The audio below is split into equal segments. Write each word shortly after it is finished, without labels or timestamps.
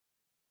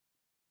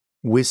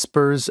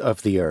Whispers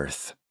of the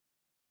Earth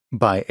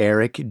by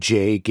Eric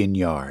J.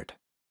 Gignard.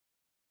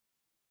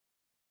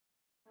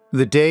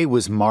 The day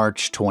was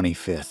March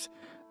 25th,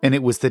 and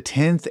it was the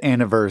 10th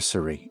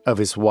anniversary of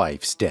his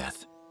wife's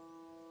death.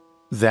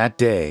 That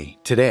day,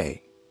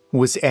 today,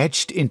 was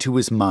etched into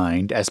his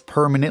mind as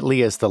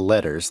permanently as the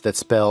letters that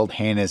spelled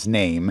Hannah's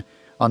name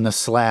on the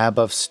slab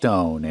of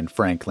stone in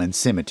Franklin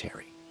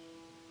Cemetery.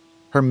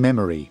 Her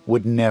memory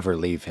would never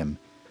leave him,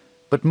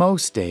 but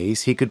most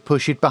days he could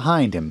push it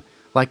behind him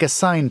like a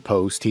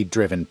signpost he'd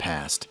driven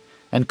past,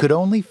 and could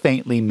only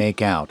faintly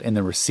make out in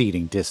the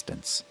receding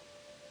distance.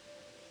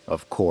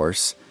 Of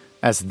course,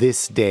 as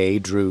this day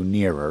drew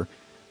nearer,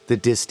 the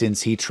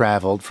distance he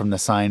traveled from the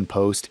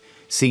signpost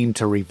seemed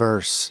to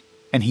reverse,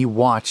 and he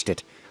watched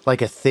it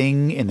like a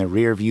thing in the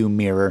rearview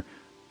mirror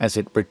as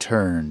it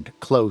returned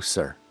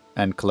closer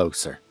and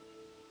closer.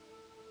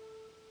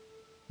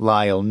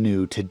 Lyle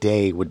knew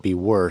today would be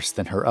worse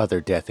than her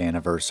other death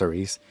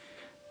anniversaries,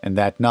 and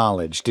that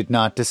knowledge did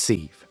not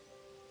deceive.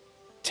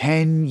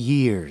 10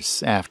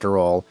 years, after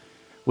all,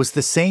 was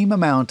the same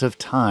amount of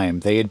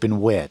time they had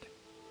been wed.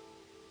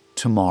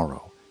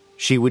 Tomorrow,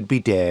 she would be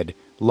dead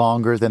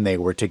longer than they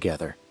were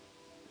together.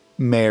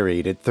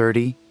 Married at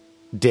 30,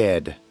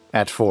 dead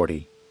at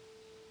 40,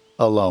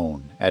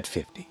 alone at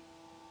 50.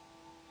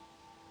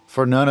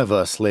 For none of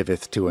us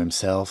liveth to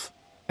himself,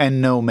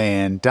 and no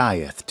man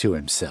dieth to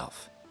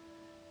himself.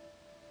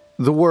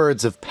 The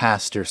words of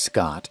Pastor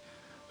Scott,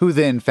 who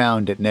then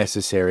found it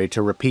necessary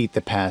to repeat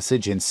the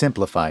passage in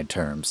simplified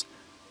terms.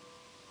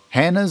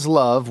 Hannah's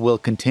love will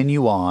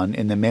continue on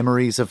in the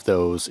memories of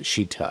those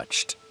she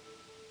touched.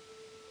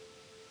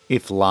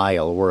 If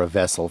Lyle were a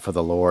vessel for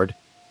the Lord,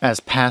 as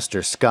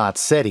Pastor Scott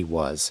said he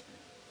was,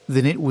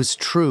 then it was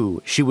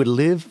true she would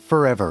live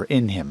forever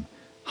in him,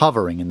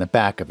 hovering in the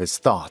back of his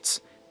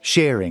thoughts,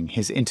 sharing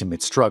his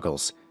intimate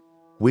struggles,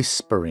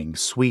 whispering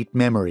sweet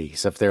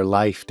memories of their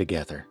life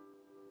together,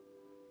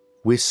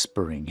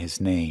 whispering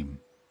his name.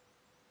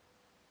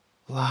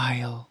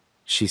 "Lyle,"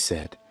 she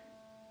said,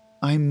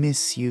 "I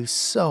miss you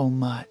so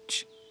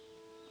much."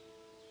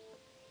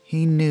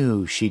 He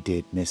knew she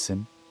did miss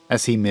him,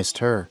 as he missed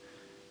her.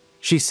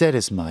 She said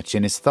as much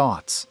in his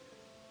thoughts.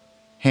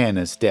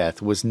 Hannah's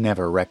death was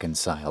never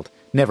reconciled,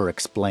 never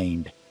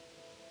explained.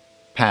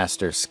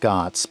 Pastor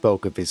Scott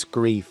spoke of his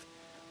grief,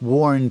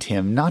 warned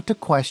him not to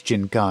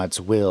question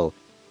God's will,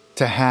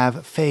 to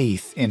have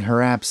faith in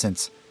her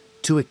absence,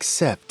 to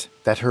accept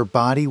that her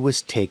body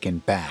was taken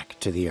back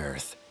to the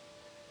earth.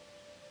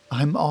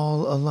 "I'm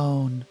all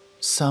alone,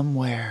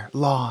 somewhere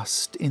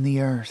lost in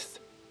the earth."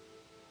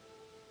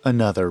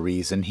 Another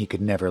reason he could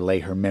never lay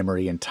her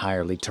memory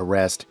entirely to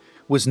rest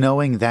was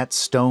knowing that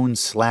stone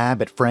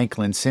slab at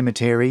Franklin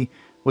Cemetery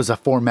was a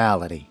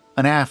formality,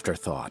 an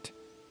afterthought.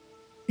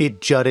 It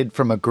jutted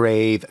from a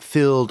grave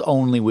filled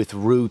only with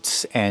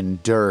roots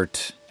and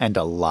dirt and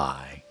a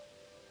lie.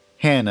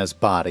 Hannah's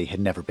body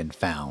had never been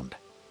found.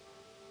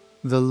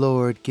 "The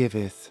Lord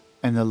giveth,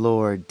 and the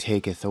Lord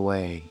taketh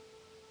away."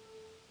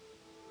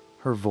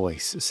 Her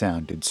voice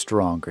sounded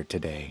stronger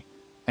today,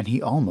 and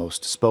he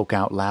almost spoke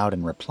out loud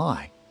in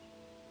reply,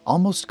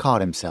 almost caught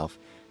himself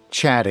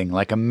chatting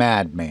like a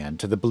madman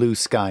to the blue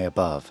sky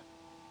above.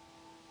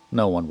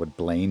 No one would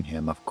blame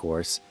him, of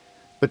course,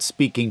 but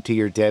speaking to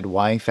your dead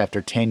wife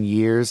after 10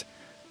 years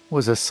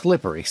was a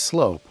slippery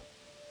slope.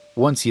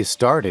 Once you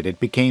started, it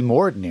became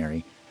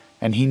ordinary,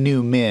 and he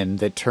knew men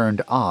that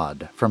turned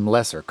odd from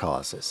lesser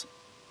causes.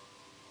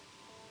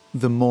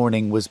 The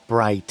morning was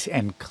bright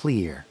and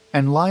clear,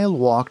 and Lyle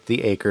walked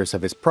the acres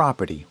of his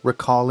property,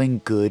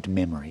 recalling good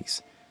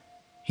memories.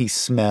 He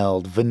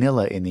smelled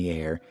vanilla in the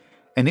air,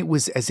 and it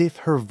was as if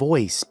her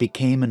voice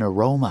became an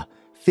aroma,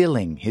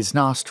 filling his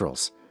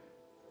nostrils.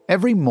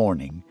 Every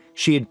morning,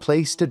 she had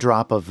placed a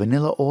drop of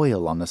vanilla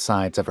oil on the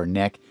sides of her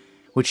neck,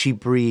 which he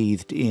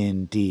breathed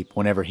in deep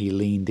whenever he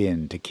leaned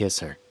in to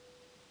kiss her.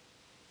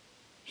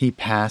 He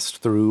passed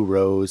through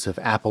rows of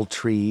apple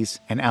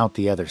trees and out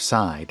the other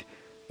side,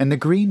 and the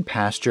green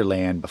pasture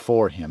land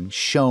before him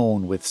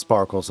shone with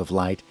sparkles of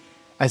light,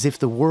 as if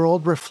the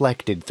world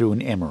reflected through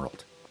an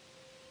emerald.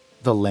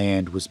 The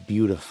land was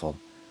beautiful,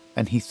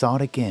 and he thought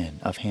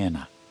again of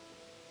Hannah.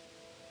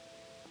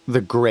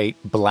 The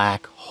great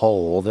black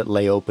hole that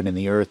lay open in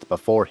the earth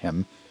before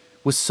him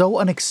was so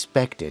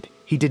unexpected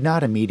he did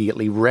not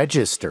immediately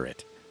register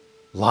it.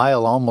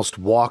 Lyle almost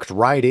walked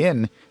right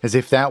in, as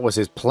if that was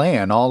his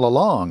plan all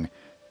along,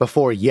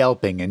 before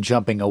yelping and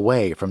jumping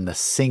away from the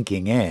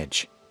sinking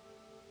edge.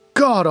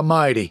 "God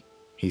Almighty!"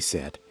 he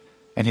said,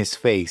 and his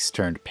face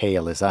turned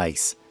pale as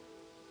ice.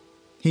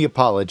 He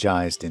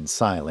apologized in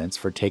silence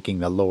for taking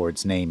the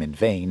Lord's name in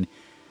vain,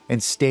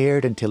 and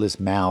stared until his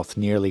mouth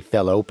nearly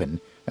fell open,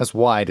 as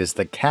wide as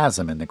the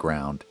chasm in the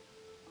ground.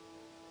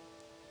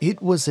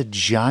 It was a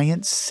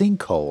giant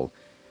sinkhole,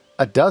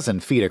 a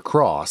dozen feet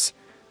across,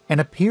 and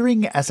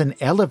appearing as an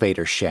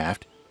elevator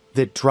shaft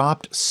that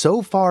dropped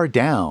so far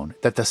down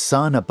that the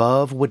sun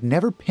above would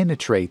never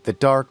penetrate the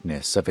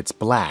darkness of its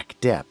black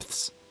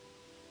depths.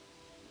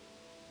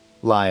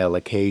 Lyle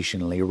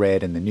occasionally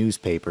read in the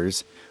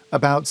newspapers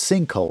about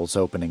sinkholes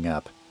opening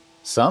up,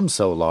 some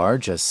so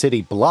large a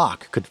city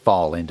block could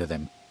fall into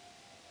them.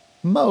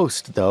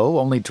 Most, though,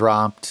 only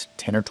dropped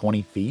 10 or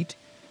 20 feet,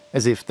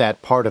 as if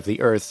that part of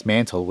the Earth's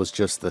mantle was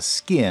just the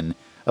skin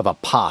of a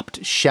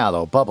popped,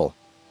 shallow bubble.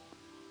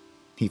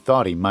 He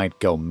thought he might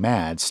go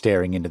mad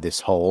staring into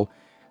this hole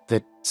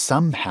that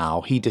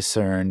somehow he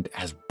discerned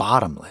as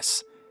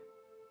bottomless.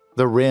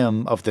 The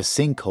rim of the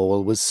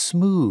sinkhole was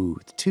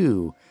smooth,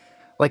 too,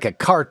 like a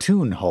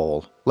cartoon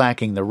hole,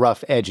 lacking the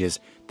rough edges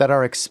that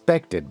are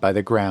expected by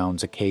the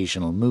ground's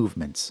occasional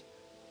movements.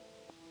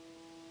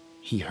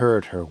 He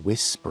heard her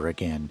whisper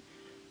again,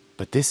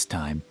 but this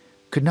time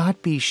could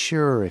not be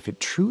sure if it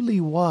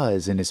truly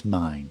was in his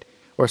mind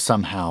or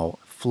somehow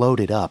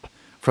floated up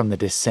from the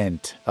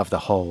descent of the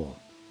hole.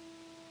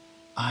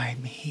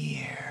 "I'm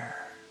here,"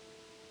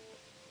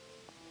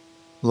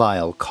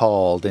 Lyle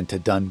called into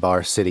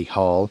Dunbar City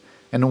Hall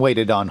and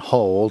waited on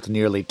hold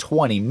nearly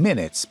 20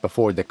 minutes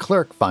before the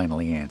clerk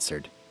finally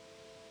answered.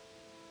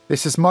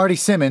 "This is Marty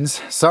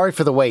Simmons. Sorry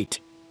for the wait."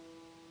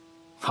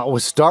 "I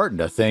was starting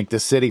to think the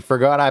city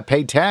forgot I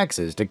pay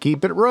taxes to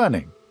keep it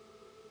running."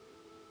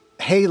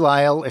 "Hey,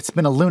 Lyle, it's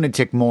been a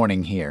lunatic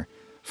morning here.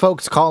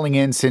 Folks calling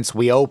in since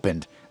we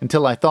opened,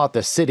 until I thought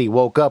the city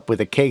woke up with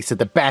a case of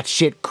the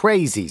batshit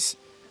crazies.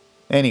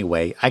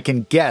 Anyway, I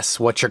can guess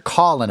what you're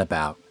calling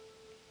about."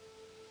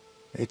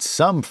 "It's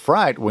some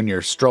fright when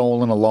you're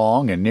strolling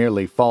along and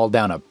nearly fall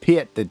down a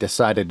pit that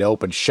decided to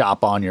open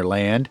shop on your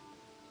land."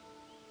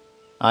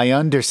 "I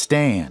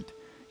understand.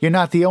 You're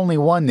not the only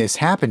one this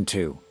happened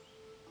to."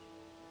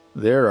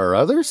 "There are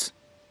others?"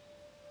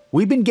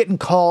 "We've been getting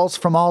calls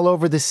from all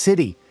over the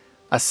city.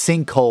 A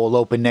sinkhole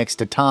opened next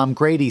to Tom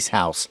Grady's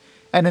house,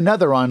 and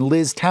another on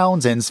Liz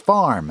Townsend's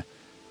farm.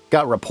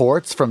 Got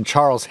reports from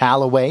Charles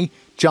Halloway,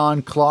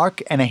 John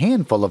Clark, and a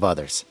handful of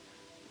others.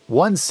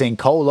 One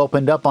sinkhole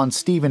opened up on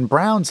Stephen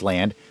Brown's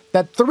land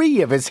that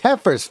 3 of his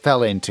heifers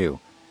fell into.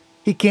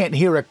 He can't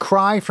hear a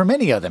cry from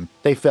any of them,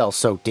 they fell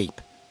so deep.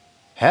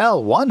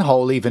 Hell, one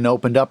hole even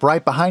opened up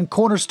right behind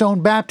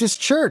Cornerstone Baptist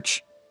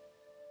Church."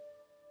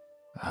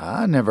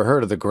 "I never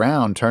heard of the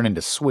ground turning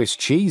to Swiss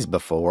cheese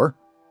before,"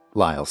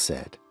 Lyle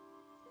said.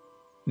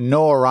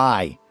 "Nor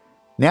I.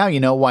 Now you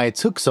know why it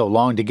took so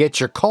long to get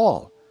your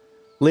call.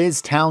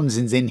 Liz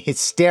Townsend's in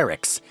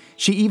hysterics.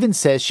 She even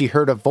says she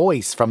heard a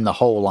voice from the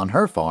hole on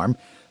her farm,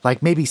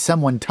 like maybe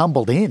someone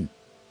tumbled in."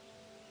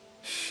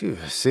 "Phew,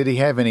 city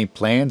have any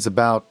plans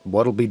about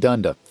what'll be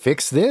done to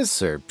fix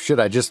this, or should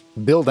I just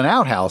build an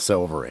outhouse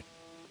over it?"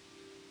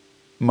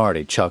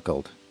 Marty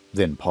chuckled,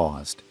 then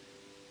paused.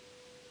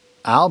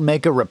 "I'll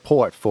make a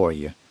report for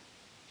you.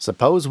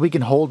 Suppose we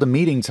can hold a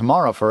meeting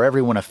tomorrow for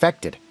everyone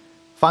affected,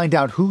 find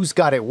out who's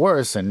got it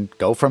worse, and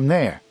go from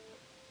there.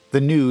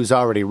 The news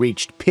already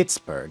reached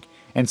Pittsburgh,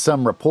 and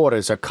some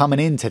reporters are coming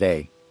in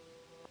today."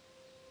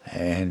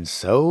 "And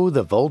so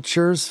the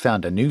vultures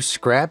found a new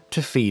scrap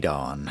to feed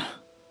on."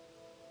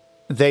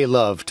 "They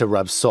love to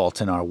rub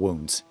salt in our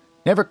wounds.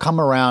 Never come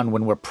around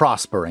when we're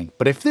prospering,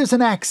 but if there's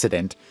an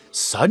accident,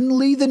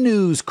 suddenly the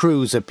news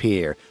crews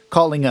appear,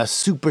 calling us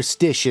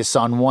superstitious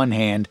on one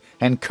hand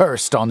and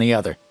cursed on the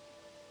other."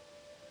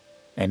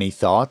 "Any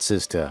thoughts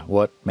as to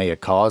what may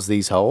have caused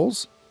these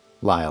holes?"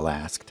 Lyle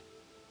asked.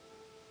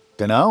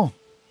 "Dunno.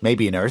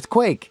 Maybe an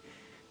earthquake.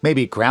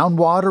 Maybe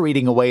groundwater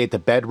eating away at the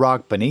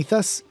bedrock beneath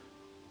us.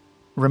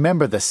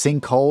 Remember the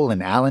sinkhole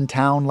in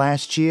Allentown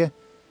last year?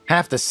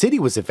 Half the city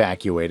was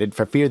evacuated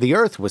for fear the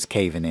earth was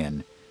caving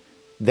in.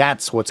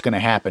 That's what's going to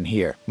happen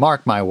here.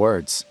 Mark my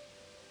words."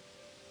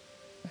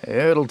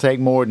 "It'll take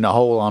more than a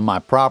hole on my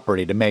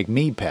property to make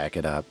me pack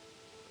it up."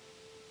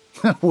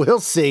 "We'll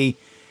see.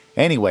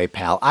 Anyway,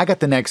 pal, I got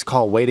the next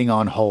call waiting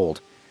on hold.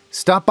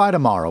 Stop by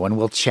tomorrow and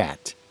we'll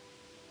chat."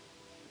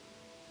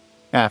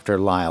 After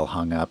Lyle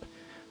hung up,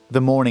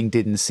 the morning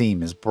didn't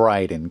seem as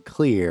bright and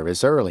clear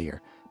as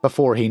earlier,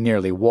 before he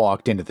nearly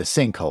walked into the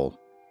sinkhole.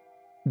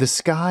 The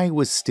sky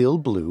was still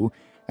blue,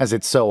 as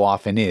it so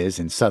often is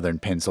in southern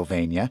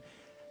Pennsylvania,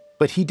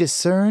 but he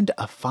discerned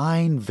a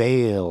fine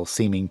veil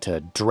seeming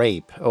to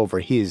drape over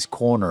his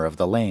corner of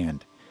the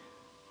land.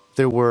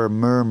 There were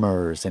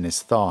murmurs in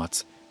his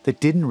thoughts that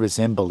didn't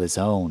resemble his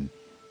own,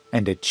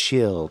 and a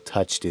chill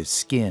touched his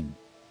skin.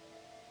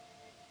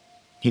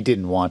 He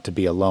didn't want to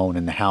be alone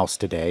in the house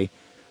today,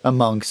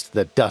 amongst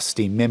the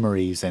dusty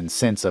memories and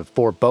sense of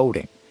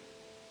foreboding.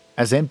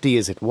 As empty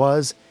as it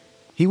was,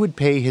 he would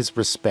pay his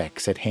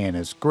respects at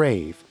Hannah's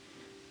grave,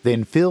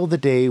 then fill the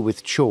day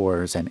with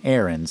chores and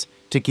errands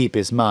to keep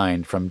his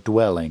mind from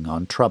dwelling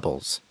on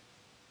troubles.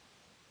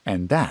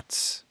 And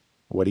that's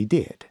what he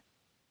did.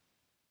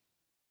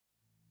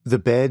 The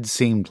bed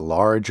seemed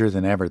larger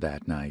than ever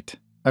that night,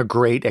 a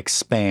great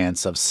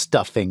expanse of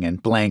stuffing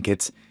and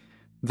blankets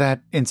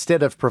that,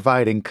 instead of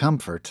providing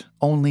comfort,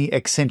 only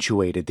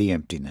accentuated the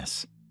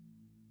emptiness.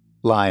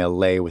 Lyle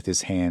lay with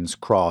his hands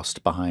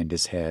crossed behind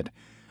his head,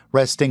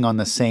 resting on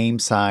the same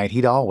side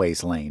he'd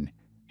always lain,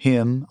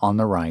 him on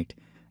the right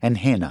and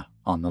Hannah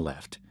on the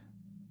left.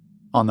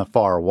 On the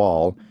far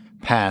wall,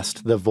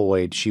 past the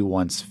void she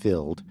once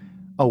filled,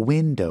 a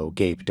window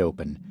gaped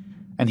open,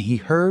 and he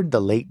heard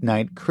the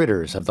late-night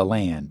critters of the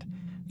land,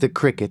 the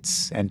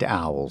crickets and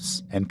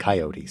owls and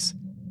coyotes.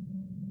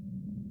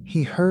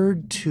 He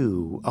heard,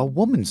 too, a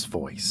woman's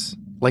voice,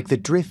 like the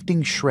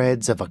drifting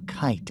shreds of a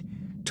kite,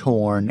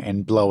 torn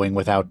and blowing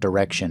without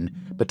direction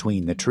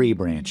between the tree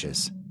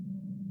branches.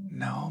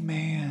 "No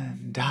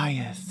man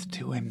dieth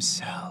to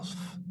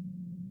himself,"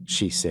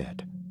 she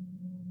said.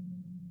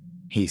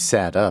 He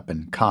sat up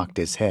and cocked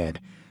his head,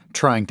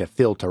 trying to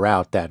filter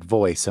out that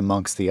voice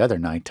amongst the other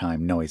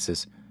nighttime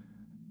noises.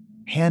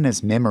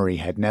 Hannah's memory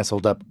had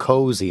nestled up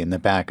cozy in the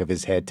back of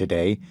his head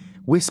today,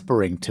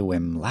 whispering to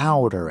him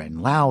louder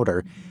and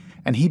louder,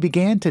 and he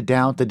began to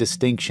doubt the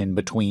distinction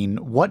between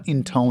what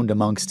intoned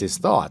amongst his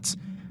thoughts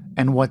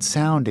and what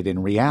sounded in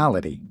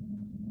reality.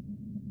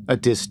 A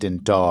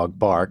distant dog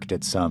barked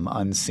at some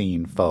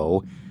unseen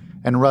foe,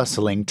 and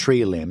rustling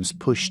tree limbs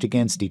pushed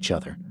against each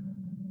other.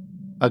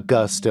 A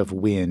gust of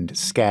wind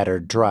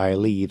scattered dry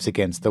leaves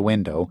against the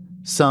window,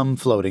 some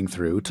floating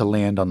through to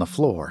land on the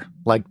floor,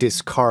 like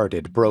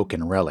discarded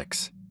broken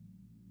relics.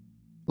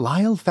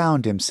 Lyle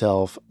found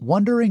himself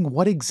wondering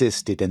what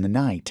existed in the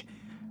night,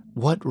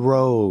 what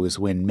rose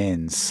when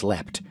men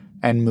slept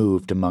and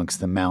moved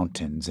amongst the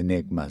mountains'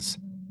 enigmas.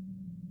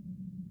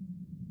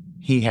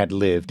 He had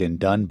lived in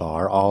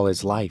Dunbar all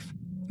his life,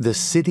 the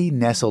city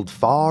nestled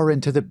far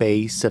into the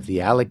base of the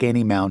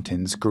Allegheny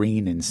Mountains'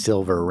 green and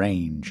silver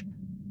range.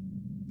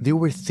 There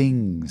were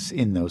things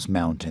in those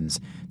mountains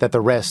that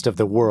the rest of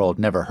the world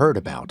never heard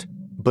about,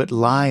 but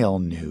Lyle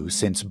knew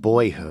since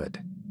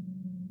boyhood.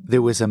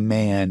 There was a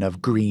man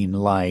of green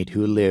light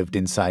who lived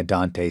inside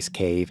Dante's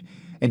cave,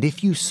 and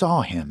if you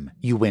saw him,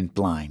 you went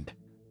blind.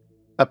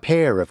 A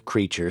pair of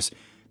creatures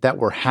that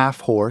were half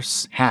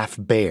horse, half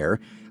bear,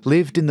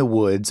 lived in the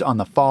woods on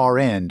the far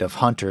end of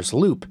Hunter's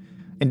Loop,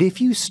 and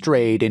if you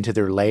strayed into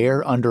their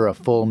lair under a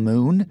full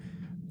moon,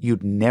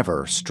 you'd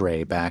never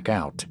stray back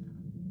out.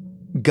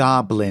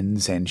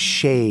 Goblins and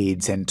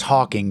shades and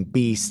talking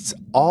beasts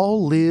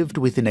all lived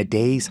within a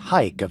day's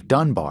hike of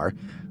Dunbar,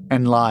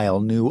 and Lyle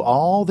knew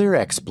all their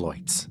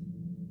exploits.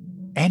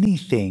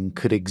 Anything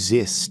could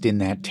exist in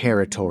that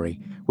territory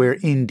where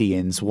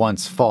Indians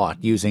once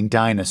fought using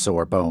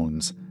dinosaur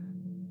bones.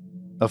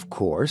 Of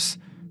course,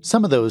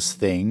 some of those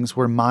things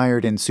were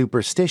mired in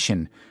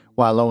superstition,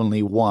 while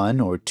only one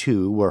or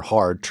two were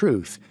hard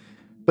truth,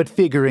 but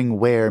figuring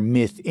where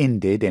myth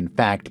ended and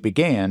fact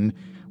began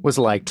was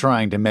like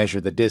trying to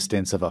measure the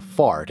distance of a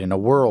fart in a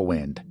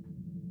whirlwind.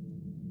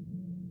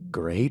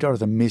 Great are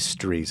the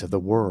mysteries of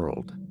the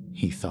world,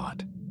 he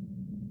thought.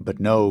 But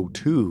know,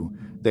 too,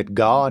 that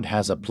God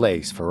has a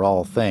place for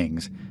all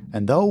things,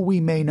 and though we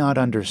may not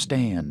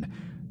understand,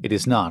 it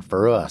is not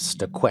for us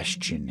to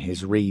question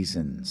his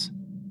reasons.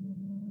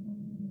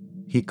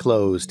 He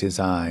closed his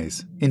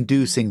eyes,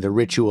 inducing the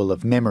ritual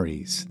of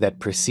memories that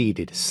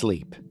preceded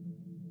sleep.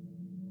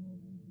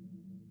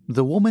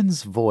 The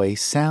woman's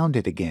voice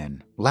sounded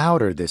again,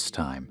 louder this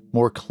time,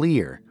 more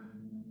clear.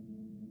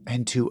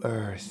 "And to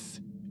earth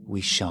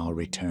we shall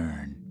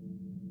return."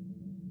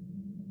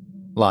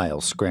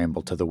 Lyle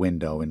scrambled to the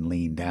window and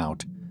leaned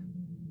out.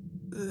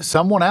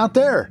 "Someone out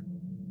there?"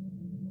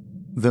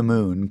 The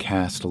moon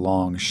cast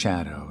long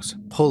shadows,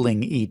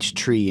 pulling each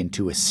tree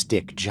into a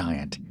stick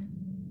giant.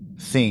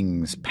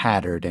 Things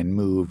pattered and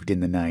moved in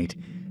the night,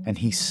 and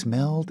he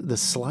smelled the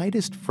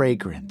slightest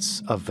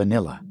fragrance of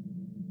vanilla.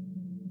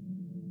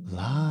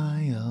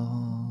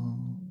 "Lyle."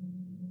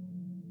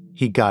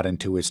 He got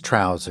into his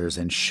trousers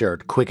and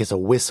shirt quick as a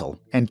whistle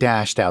and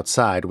dashed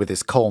outside with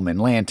his Coleman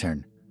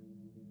lantern.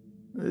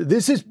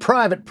 "This is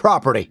private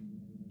property,"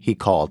 he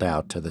called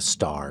out to the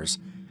stars.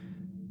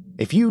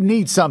 "If you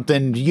need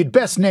something, you'd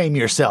best name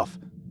yourself."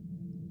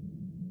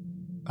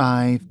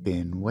 "I've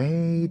been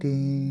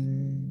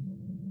waiting."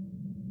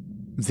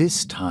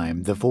 This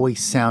time the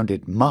voice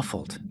sounded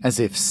muffled, as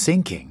if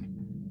sinking.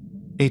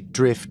 It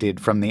drifted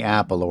from the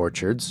apple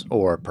orchards,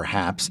 or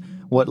perhaps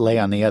what lay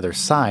on the other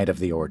side of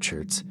the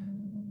orchards.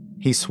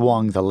 He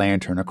swung the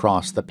lantern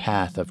across the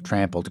path of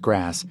trampled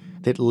grass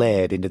that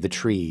led into the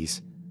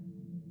trees.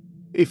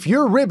 "If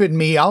you're ribbing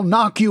me, I'll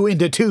knock you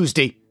into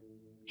Tuesday,"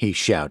 he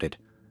shouted.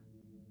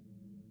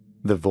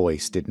 The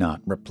voice did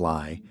not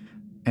reply,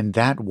 and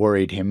that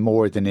worried him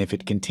more than if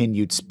it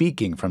continued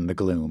speaking from the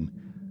gloom.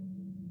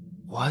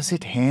 Was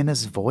it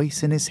Hannah's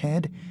voice in his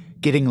head,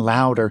 getting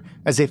louder,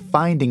 as if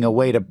finding a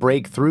way to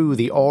break through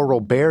the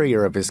aural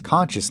barrier of his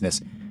consciousness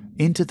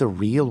into the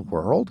real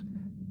world?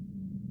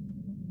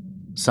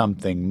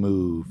 Something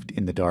moved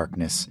in the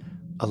darkness,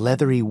 a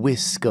leathery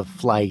whisk of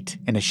flight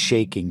and a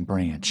shaking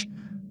branch.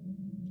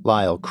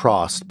 Lyle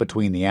crossed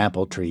between the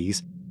apple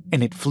trees,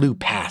 and it flew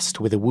past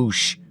with a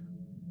whoosh.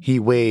 He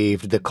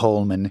waved the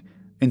Coleman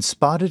and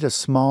spotted a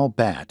small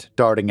bat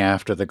darting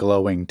after the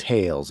glowing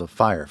tails of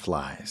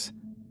fireflies.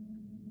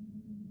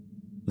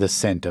 The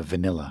scent of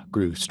vanilla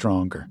grew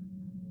stronger.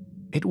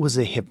 It was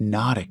a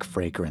hypnotic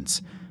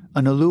fragrance,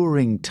 an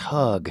alluring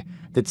tug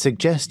that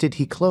suggested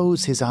he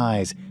close his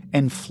eyes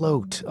and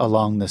float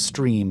along the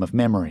stream of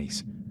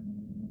memories.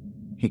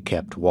 He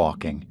kept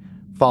walking,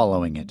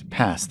 following it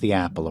past the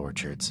apple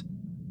orchards.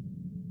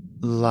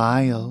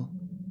 Lyle.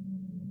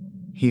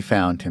 He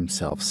found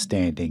himself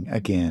standing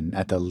again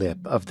at the lip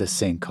of the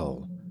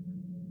sinkhole.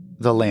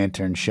 The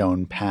lantern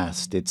shone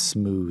past its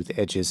smooth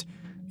edges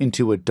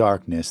into a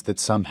darkness that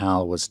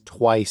somehow was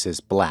twice as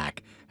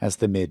black as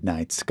the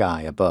midnight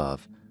sky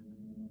above.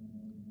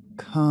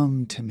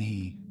 Come to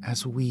me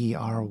as we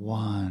are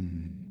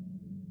one.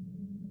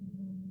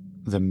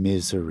 The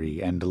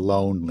misery and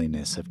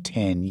loneliness of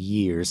 10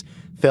 years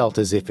felt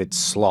as if it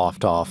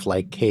sloughed off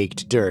like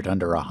caked dirt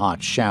under a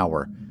hot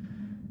shower.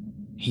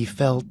 He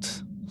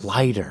felt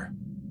lighter,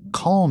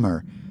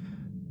 calmer,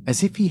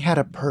 as if he had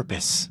a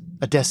purpose,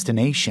 a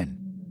destination.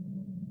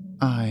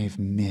 I've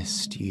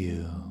missed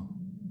you.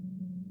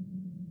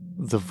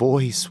 The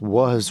voice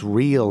was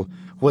real,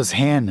 was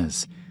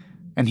Hannah's,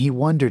 and he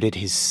wondered at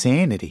his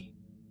sanity,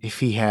 if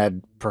he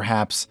had,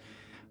 perhaps,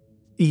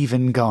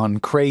 even gone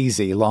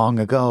crazy long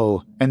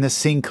ago, and the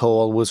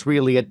sinkhole was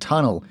really a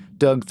tunnel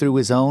dug through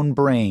his own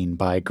brain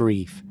by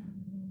grief.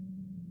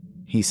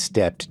 He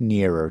stepped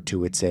nearer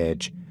to its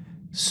edge,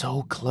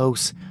 so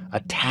close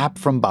a tap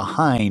from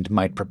behind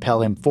might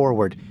propel him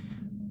forward,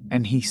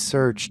 and he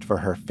searched for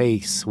her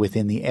face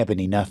within the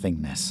ebony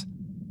nothingness.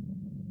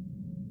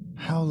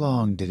 How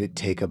long did it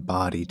take a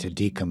body to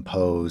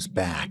decompose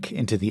back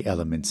into the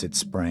elements it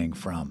sprang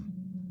from?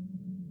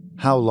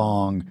 How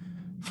long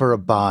for a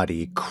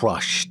body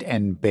crushed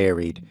and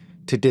buried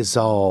to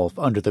dissolve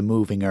under the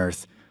moving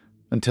earth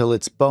until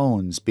its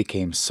bones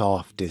became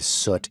soft as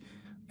soot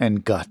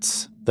and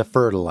guts the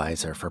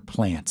fertilizer for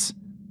plants?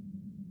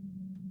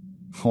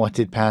 What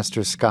did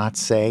Pastor Scott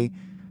say?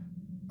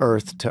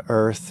 Earth to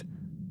earth,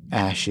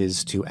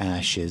 ashes to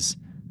ashes,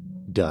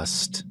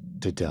 dust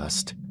to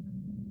dust.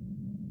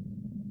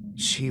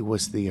 She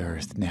was the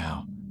earth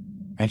now,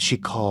 and she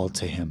called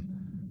to him.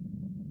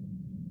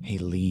 He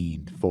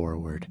leaned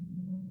forward.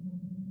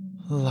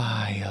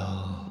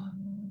 Lyle.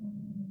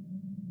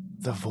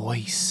 The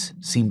voice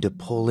seemed to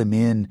pull him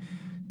in,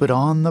 but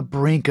on the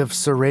brink of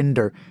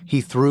surrender,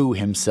 he threw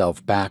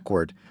himself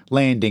backward,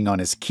 landing on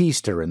his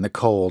keister in the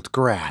cold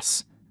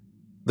grass.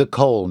 The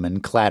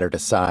coalman clattered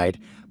aside,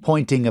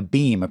 pointing a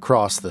beam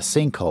across the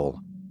sinkhole.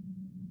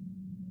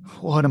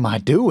 What am I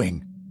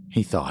doing?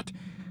 He thought,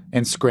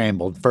 and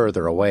scrambled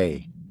further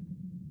away.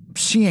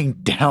 She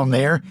ain't down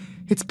there.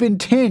 It's been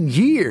 10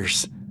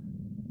 years.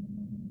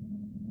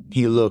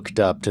 He looked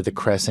up to the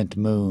crescent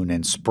moon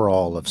and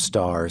sprawl of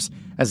stars,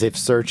 as if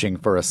searching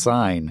for a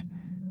sign.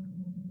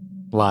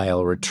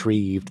 Lyle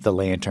retrieved the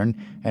lantern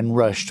and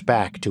rushed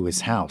back to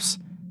his house.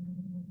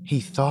 He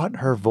thought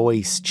her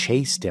voice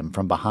chased him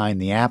from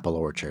behind the apple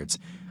orchards,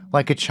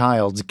 like a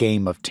child's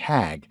game of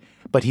tag,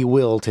 but he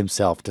willed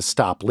himself to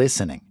stop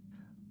listening.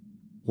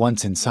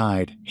 Once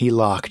inside, he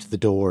locked the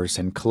doors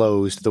and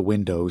closed the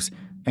windows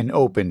and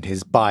opened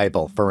his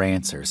Bible for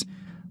answers,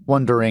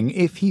 wondering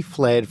if he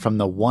fled from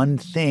the one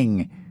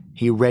thing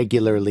he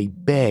regularly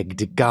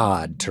begged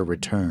God to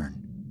return.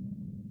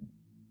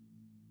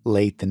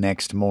 Late the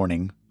next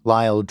morning,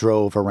 Lyle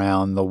drove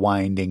around the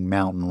winding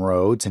mountain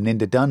roads and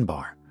into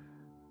Dunbar.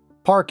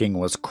 Parking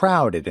was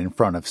crowded in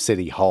front of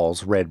City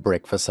Hall's red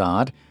brick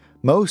facade,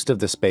 most of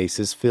the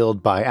spaces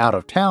filled by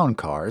out-of-town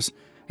cars,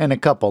 and a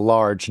couple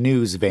large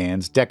news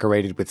vans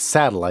decorated with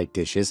satellite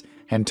dishes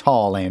and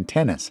tall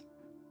antennas.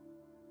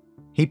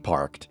 He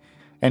parked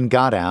and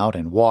got out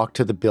and walked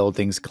to the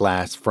building's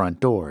glass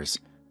front doors.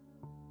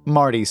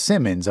 Marty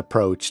Simmons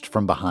approached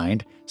from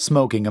behind,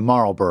 smoking a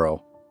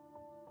Marlboro.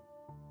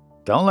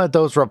 "Don't let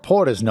those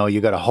reporters know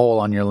you got a hole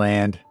on your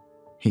land,"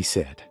 he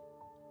said.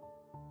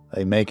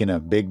 "They making a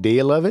big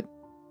deal of it?"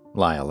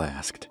 Lyle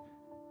asked.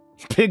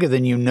 "Bigger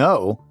than you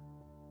know."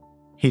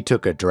 He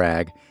took a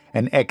drag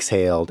and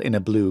exhaled in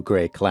a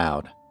blue-gray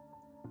cloud.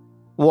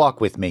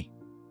 "Walk with me."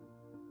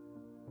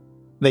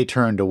 They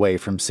turned away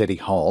from City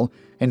Hall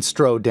and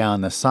strode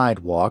down the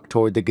sidewalk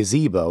toward the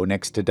gazebo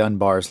next to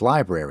Dunbar's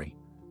library.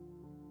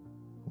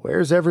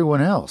 "Where's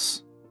everyone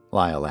else?"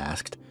 Lyle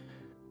asked.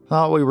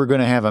 "Thought we were going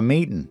to have a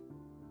meeting."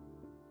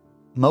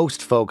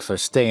 "Most folks are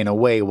staying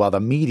away while the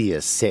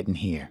media's sitting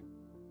here."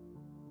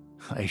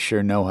 "They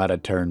sure know how to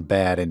turn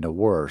bad into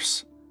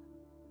worse."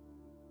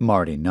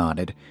 Marty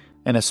nodded,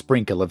 and a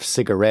sprinkle of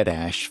cigarette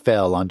ash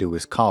fell onto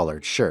his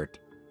collared shirt.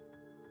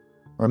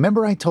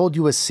 "Remember I told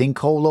you a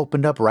sinkhole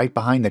opened up right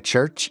behind the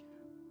church?"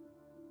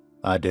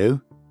 "I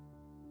do."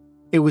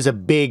 "It was a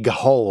big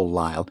hole,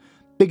 Lyle,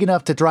 big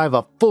enough to drive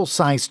a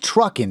full-size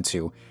truck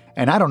into,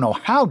 and I don't know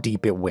how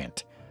deep it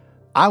went.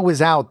 I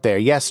was out there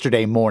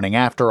yesterday morning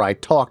after I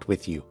talked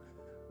with you.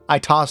 I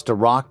tossed a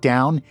rock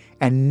down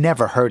and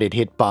never heard it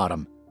hit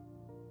bottom."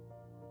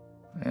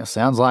 "It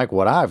sounds like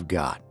what I've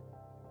got."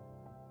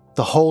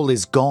 "The hole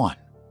is gone."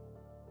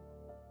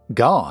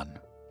 "Gone?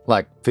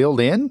 Like filled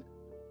in?"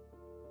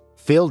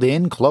 "Filled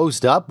in,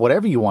 closed up,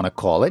 whatever you want to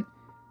call it.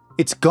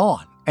 It's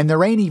gone, and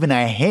there ain't even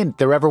a hint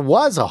there ever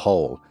was a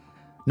hole.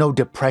 No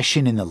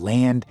depression in the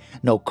land,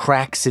 no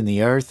cracks in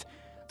the earth.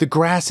 The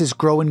grass is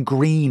growing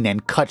green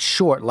and cut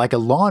short like a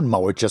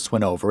lawnmower just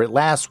went over it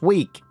last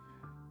week."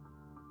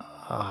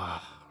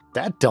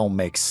 That don't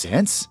make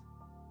sense."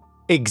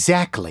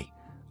 "Exactly.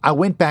 I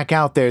went back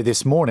out there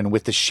this morning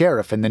with the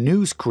sheriff and the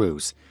news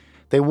crews.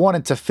 They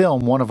wanted to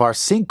film one of our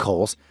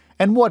sinkholes,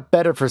 and what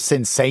better for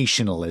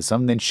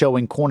sensationalism than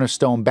showing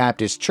Cornerstone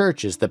Baptist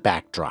Church as the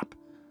backdrop?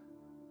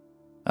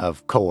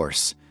 Of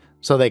course,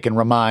 so they can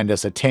remind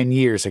us of 10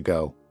 years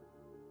ago.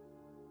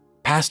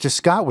 Pastor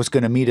Scott was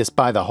going to meet us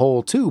by the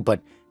hole too,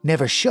 but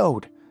never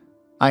showed.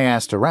 I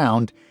asked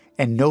around,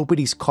 and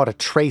nobody's caught a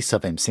trace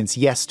of him since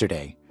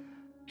yesterday.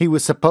 He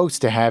was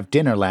supposed to have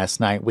dinner last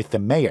night with the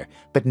mayor,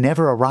 but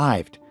never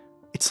arrived.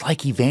 It's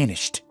like he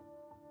vanished.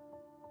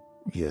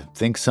 You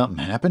think something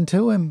happened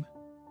to him?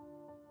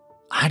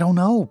 I don't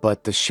know,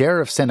 but the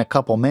sheriff sent a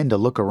couple men to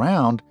look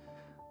around.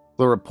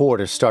 The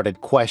reporters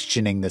started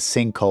questioning the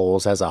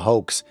sinkholes as a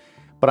hoax,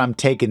 but I'm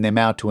taking them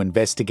out to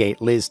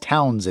investigate Liz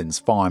Townsend's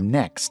farm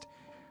next.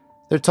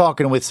 They're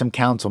talking with some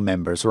council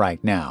members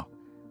right now.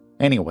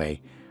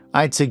 Anyway,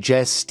 I'd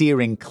suggest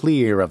steering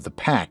clear of the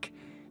pack.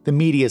 The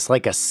media's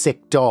like a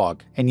sick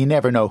dog, and you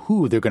never know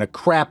who they're going to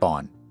crap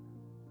on.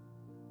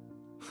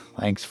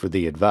 Thanks for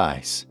the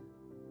advice.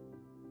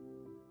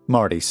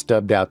 Marty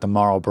stubbed out the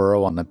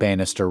Marlboro on the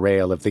banister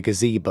rail of the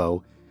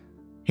gazebo.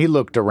 He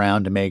looked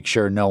around to make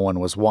sure no one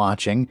was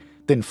watching,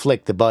 then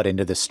flicked the butt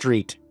into the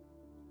street.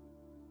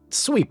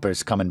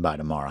 Sweeper's coming by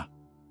tomorrow,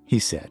 he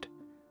said.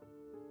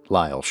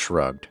 Lyle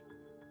shrugged.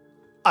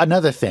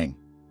 Another thing,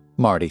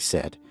 Marty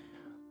said.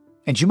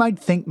 And you might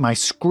think my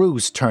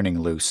screw's turning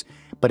loose,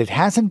 but it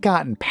hasn't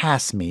gotten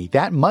past me.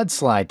 That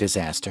mudslide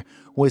disaster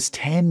was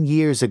 10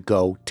 years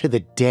ago to the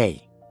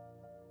day.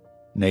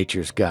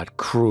 Nature's got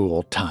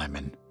cruel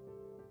timing.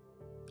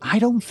 I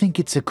don't think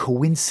it's a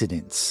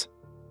coincidence.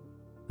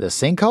 The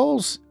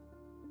sinkholes?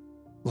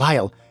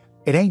 Lyle,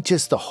 it ain't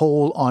just the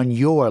hole on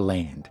your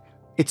land.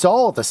 It's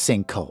all the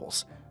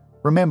sinkholes.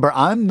 Remember,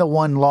 I'm the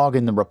one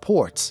logging the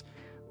reports.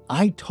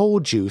 I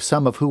told you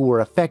some of who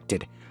were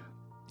affected.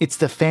 It's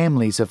the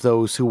families of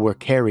those who were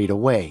carried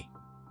away.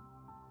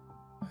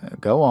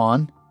 Go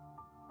on.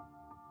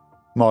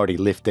 Marty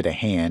lifted a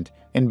hand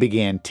and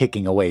began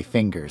ticking away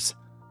fingers.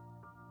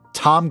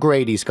 Tom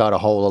Grady's got a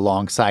hole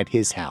alongside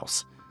his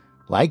house.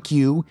 Like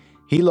you,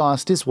 he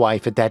lost his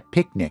wife at that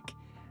picnic.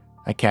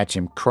 I catch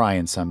him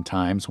crying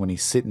sometimes when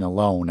he's sitting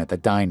alone at the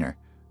diner.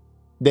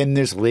 Then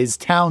there's Liz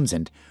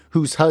Townsend,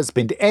 whose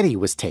husband Eddie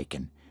was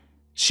taken.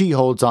 She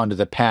holds on to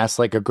the past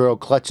like a girl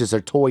clutches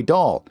her toy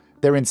doll.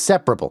 They're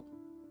inseparable.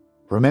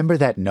 Remember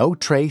that no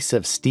trace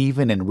of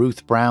Stephen and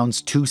Ruth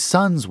Brown's 2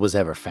 sons was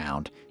ever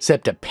found,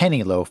 except a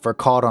penny loafer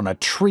caught on a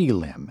tree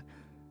limb.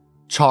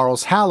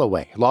 Charles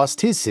Halloway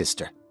lost his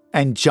sister,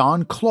 and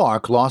John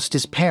Clark lost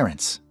his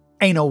parents.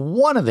 Ain't a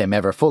one of them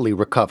ever fully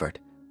recovered.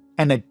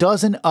 And a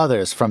dozen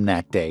others from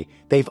that day,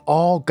 they've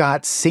all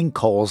got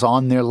sinkholes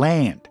on their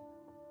land.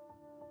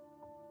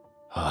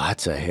 Oh,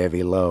 that's a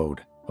heavy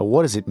load. But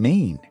what does it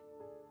mean?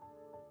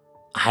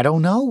 I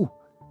don't know.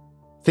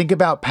 Think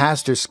about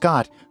Pastor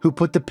Scott, who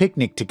put the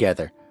picnic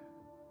together.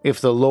 If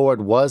the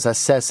Lord was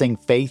assessing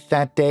faith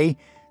that day,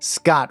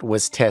 Scott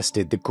was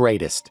tested the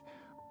greatest.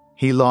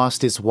 He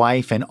lost his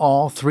wife and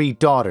all 3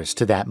 daughters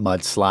to that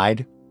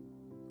mudslide.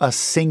 A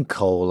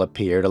sinkhole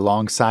appeared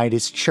alongside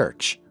his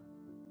church.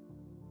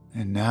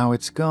 And now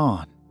it's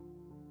gone.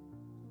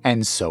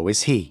 And so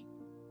is he,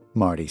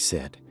 Marty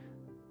said.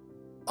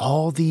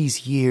 All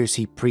these years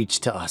he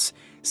preached to us,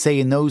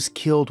 saying those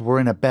killed were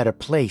in a better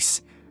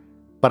place.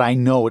 But I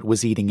know it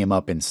was eating him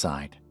up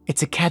inside.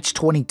 It's a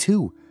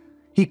catch-22.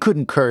 He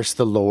couldn't curse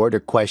the Lord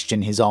or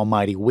question his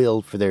almighty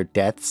will for their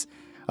deaths.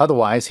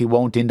 Otherwise, he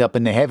won't end up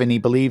in the heaven he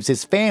believes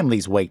his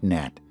family's waiting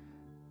at.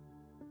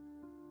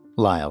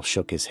 Lyle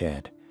shook his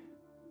head.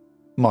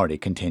 Marty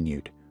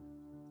continued.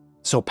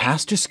 So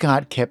Pastor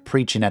Scott kept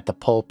preaching at the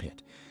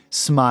pulpit,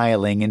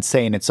 smiling and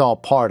saying it's all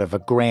part of a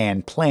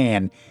grand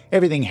plan.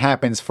 Everything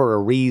happens for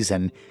a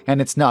reason, and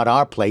it's not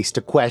our place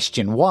to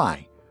question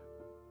why.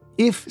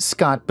 If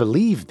Scott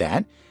believed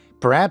that,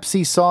 perhaps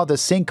he saw the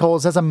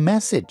sinkholes as a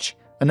message,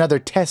 another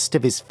test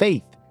of his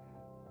faith.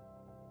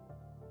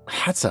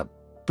 That's a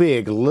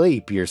big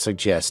leap you're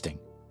suggesting.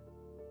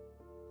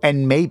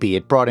 And maybe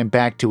it brought him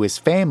back to his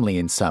family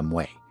in some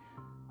way.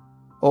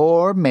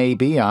 Or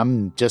maybe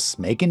I'm just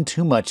making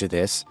too much of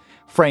this,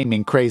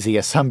 framing crazy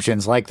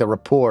assumptions like the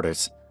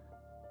reporters.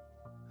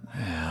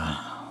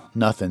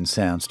 Nothing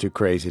sounds too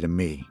crazy to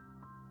me,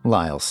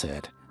 Lyle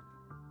said.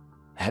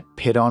 That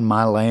pit on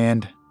my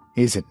land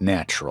isn't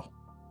natural.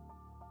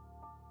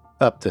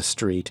 Up the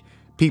street,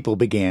 people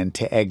began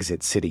to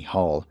exit City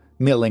Hall,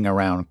 milling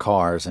around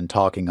cars and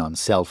talking on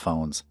cell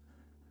phones.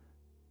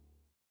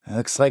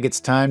 Looks like it's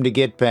time to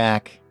get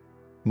back,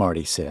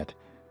 Marty said.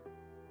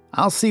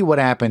 I'll see what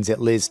happens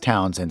at Liz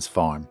Townsend's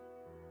farm.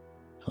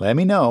 Let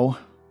me know.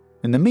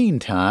 In the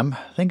meantime,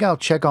 I think I'll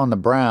check on the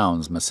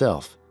Browns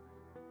myself.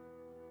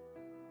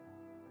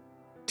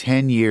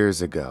 10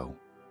 years ago,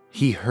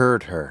 he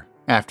heard her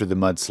after the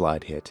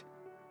mudslide hit,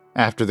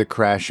 after the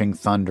crashing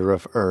thunder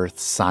of earth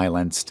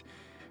silenced,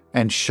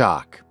 and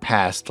shock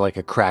passed like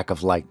a crack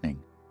of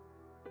lightning.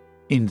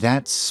 In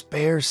that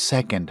spare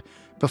second,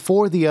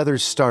 before the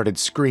others started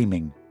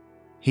screaming,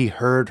 he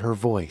heard her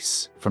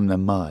voice from the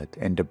mud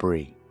and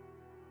debris.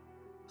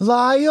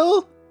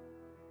 Lyle?"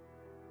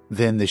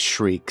 Then the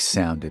shrieks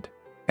sounded,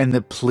 and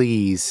the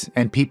pleas,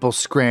 and people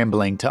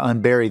scrambling to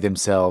unbury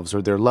themselves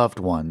or their loved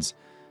ones.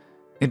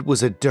 It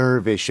was a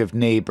dervish of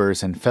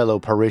neighbors and fellow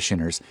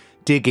parishioners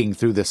digging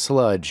through the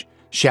sludge,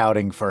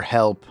 shouting for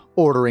help,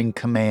 ordering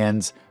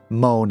commands,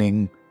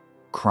 moaning,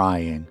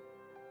 crying.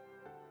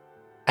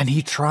 And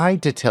he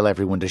tried to tell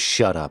everyone to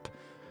shut up.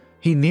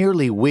 He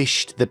nearly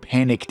wished the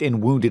panicked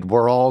and wounded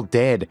were all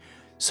dead,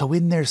 so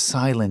in their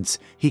silence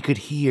he could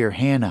hear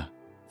Hannah,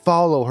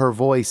 follow her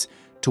voice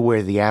to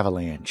where the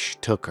avalanche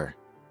took her.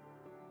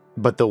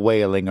 But the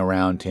wailing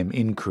around him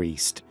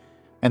increased,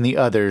 and the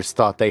others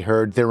thought they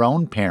heard their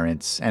own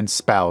parents and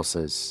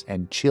spouses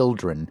and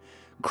children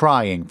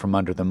crying from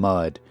under the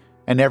mud,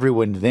 and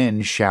everyone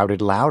then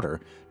shouted louder,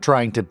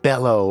 trying to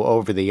bellow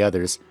over the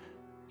others,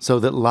 so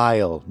that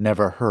Lyle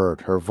never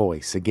heard her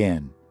voice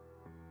again.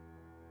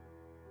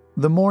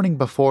 The morning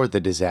before the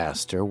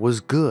disaster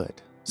was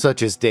good,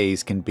 such as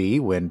days can be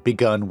when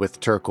begun with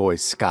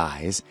turquoise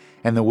skies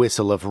and the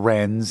whistle of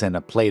wrens and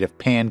a plate of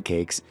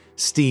pancakes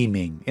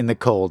steaming in the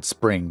cold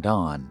spring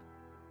dawn.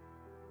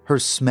 Her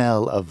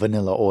smell of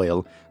vanilla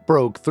oil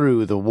broke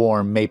through the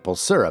warm maple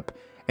syrup,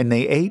 and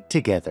they ate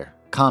together,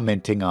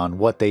 commenting on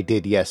what they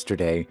did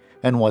yesterday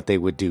and what they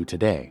would do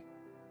today.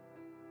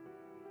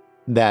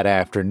 That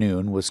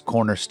afternoon was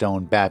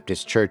Cornerstone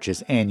Baptist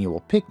Church's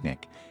annual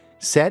picnic,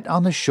 set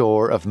on the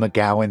shore of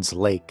McGowan's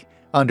Lake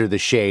under the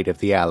shade of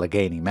the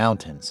Allegheny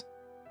Mountains.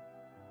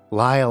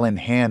 Lyle and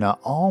Hannah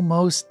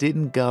almost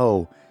didn't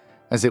go,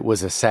 as it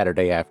was a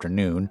Saturday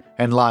afternoon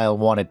and Lyle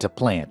wanted to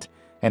plant,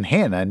 and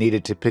Hannah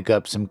needed to pick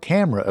up some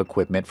camera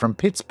equipment from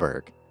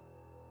Pittsburgh.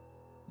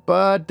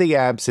 But the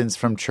absence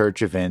from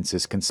church events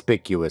is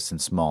conspicuous in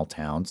small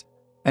towns,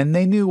 and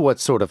they knew what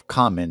sort of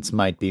comments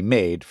might be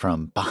made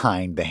from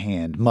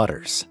behind-the-hand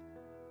mutters.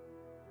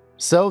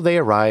 So they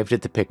arrived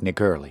at the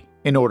picnic early,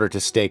 in order to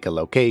stake a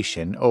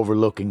location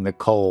overlooking the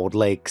cold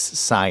lake's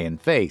cyan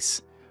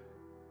face.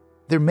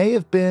 There may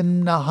have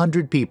been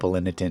 100 people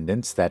in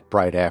attendance that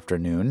bright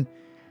afternoon.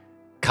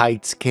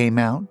 Kites came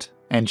out,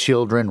 and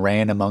children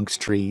ran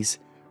amongst trees.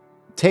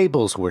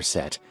 Tables were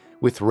set,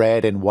 with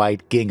red and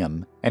white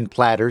gingham, and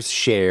platters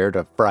shared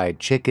of fried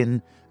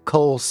chicken,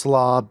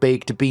 coleslaw,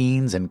 baked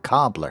beans, and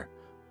cobbler.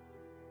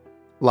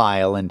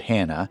 Lyle and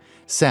Hannah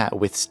sat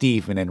with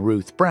Stephen and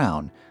Ruth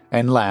Brown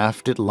and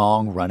laughed at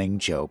long-running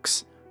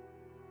jokes.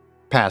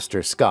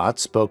 Pastor Scott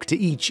spoke to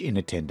each in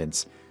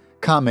attendance,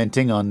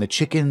 commenting on the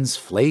chicken's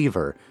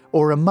flavor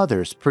or a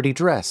mother's pretty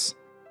dress.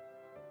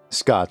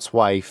 Scott's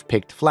wife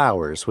picked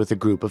flowers with a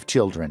group of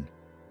children.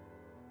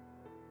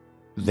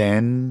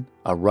 Then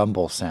a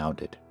rumble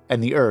sounded,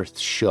 and the earth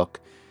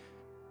shook,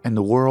 and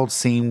the world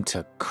seemed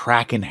to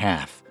crack in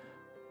half.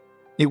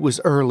 It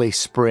was early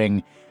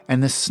spring,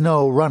 and the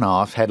snow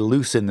runoff had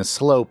loosened the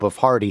slope of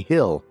Hardy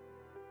Hill.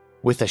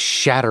 With a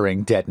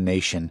shattering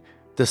detonation,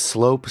 the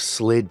slope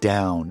slid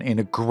down in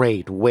a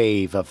great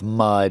wave of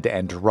mud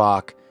and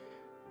rock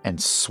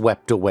and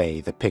swept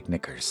away the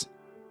picnickers.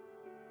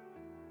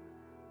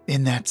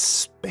 In that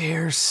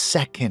spare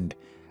second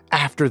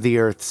after the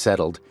earth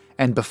settled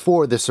and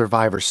before the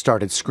survivors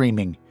started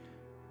screaming,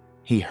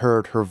 he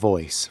heard her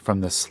voice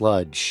from the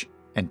sludge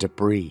and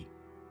debris.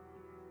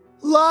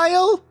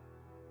 "Lyle?"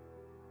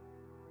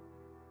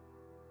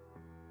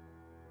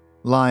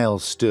 Lyle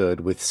stood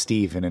with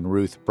Stephen and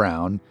Ruth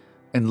Brown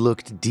and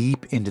looked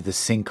deep into the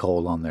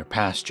sinkhole on their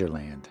pasture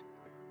land.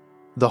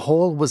 The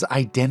hole was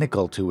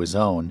identical to his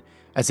own,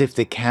 as if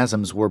the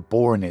chasms were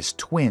born as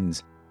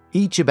twins,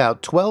 each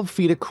about 12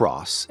 feet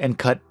across and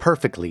cut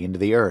perfectly into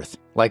the earth,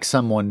 like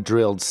someone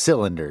drilled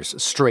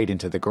cylinders straight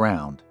into the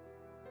ground.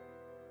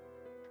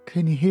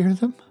 "Can you hear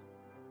them?"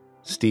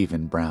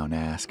 Stephen Brown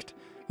asked,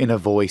 in a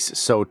voice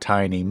so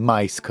tiny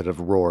mice could have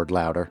roared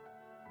louder.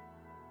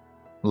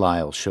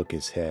 Lyle shook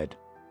his head.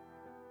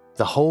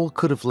 The hole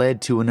could have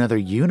led to another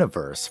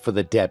universe for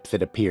the depth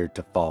it appeared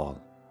to fall.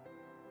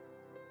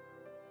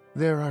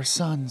 "They're our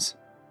sons,"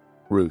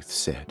 Ruth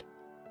said.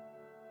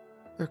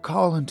 "They're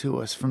calling to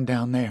us from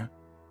down there."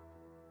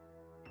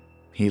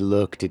 He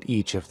looked at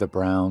each of the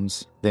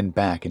Browns, then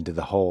back into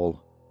the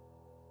hole.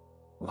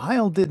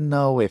 Lyle didn't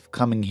know if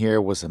coming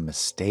here was a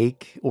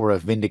mistake or a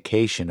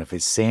vindication of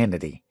his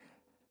sanity.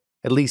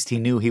 At least he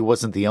knew he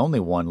wasn't the only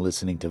one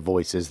listening to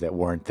voices that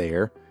weren't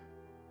there.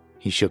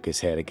 He shook his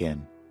head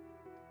again.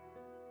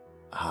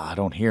 "I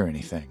don't hear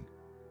anything."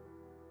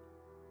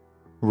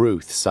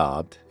 Ruth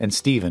sobbed, and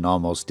Stephen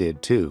almost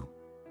did too.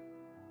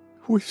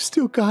 "We've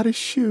still got his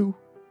shoe.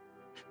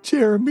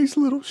 Jeremy's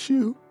little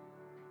shoe.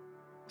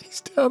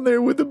 He's down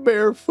there with a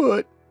bare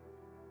foot.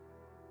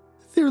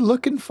 They're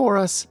looking for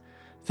us.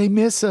 They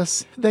miss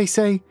us. They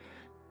say,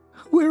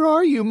 'Where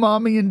are you,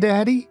 Mommy and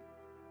Daddy?'"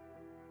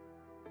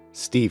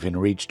 Stephen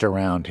reached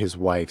around his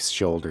wife's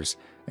shoulders,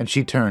 and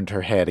she turned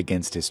her head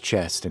against his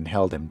chest and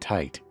held him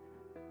tight.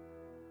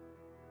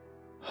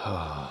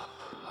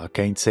 "I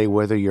can't say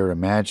whether you're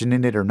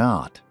imagining it or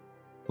not,"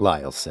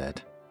 Lyle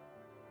said.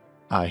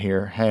 "I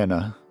hear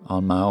Hannah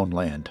on my own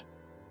land."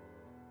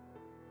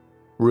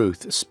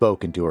 Ruth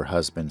spoke into her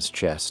husband's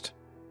chest.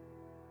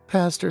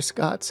 Pastor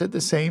Scott said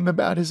the same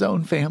about his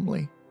own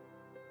family.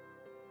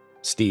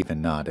 Stephen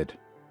nodded.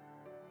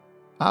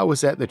 I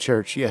was at the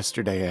church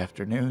yesterday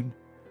afternoon.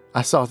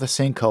 I saw the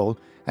sinkhole,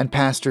 and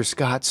Pastor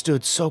Scott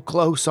stood so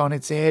close on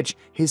its edge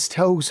his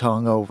toes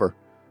hung over.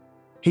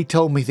 He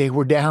told me they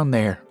were down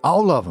there,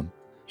 all of them,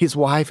 his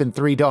wife and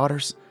 3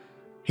 daughters.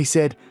 He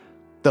said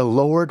the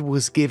Lord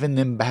was giving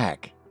them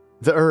back.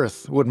 The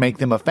earth would make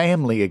them a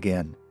family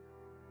again.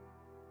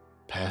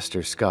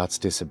 Pastor Scott's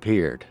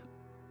disappeared,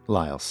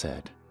 Lyle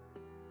said.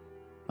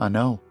 I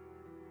know.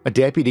 A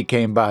deputy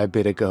came by a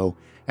bit ago,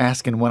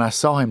 asking when I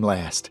saw him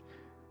last.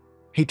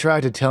 He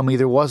tried to tell me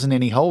there wasn't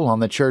any hole on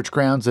the church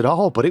grounds at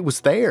all, but it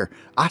was there.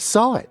 I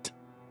saw it.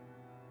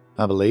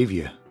 I believe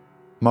you.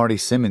 Marty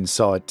Simmons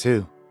saw it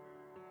too.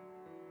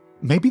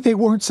 Maybe they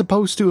weren't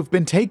supposed to have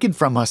been taken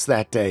from us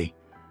that day.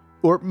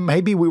 Or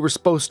maybe we were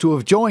supposed to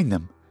have joined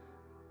them.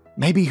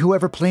 Maybe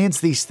whoever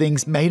plans these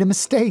things made a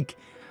mistake.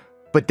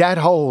 But that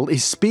hole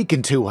is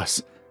speaking to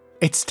us.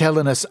 It's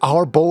telling us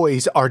our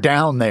boys are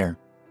down there,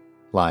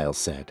 Lyle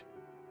said.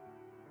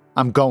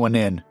 I'm going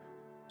in.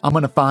 I'm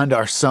going to find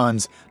our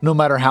sons, no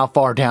matter how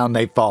far down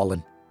they've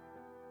fallen.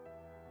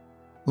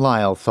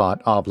 Lyle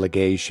thought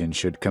obligation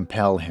should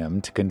compel him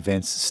to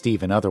convince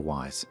Stephen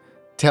otherwise.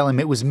 Tell him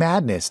it was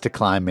madness to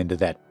climb into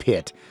that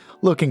pit,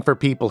 looking for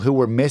people who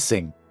were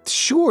missing,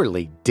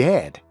 surely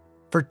dead,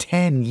 for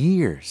 10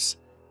 years.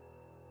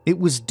 It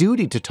was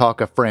duty to talk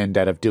a friend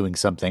out of doing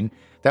something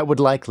that would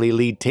likely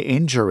lead to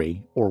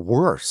injury or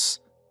worse.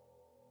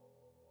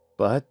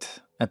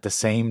 But at the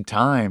same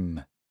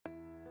time,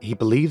 he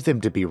believed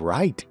them to be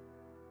right.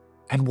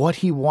 And what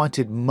he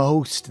wanted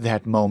most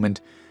that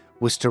moment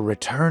was to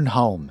return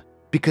home,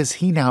 because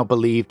he now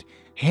believed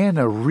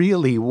Hannah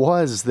really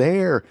was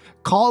there,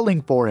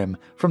 calling for him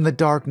from the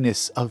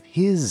darkness of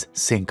his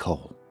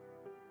sinkhole.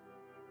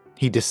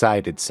 He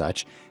decided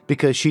such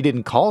because she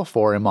didn't call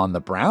for him on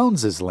the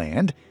Browns'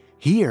 land.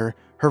 Here,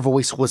 her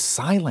voice was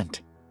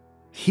silent.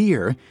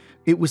 Here,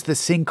 it was the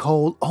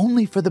sinkhole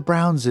only for the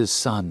Browns'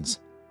 sons.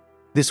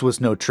 This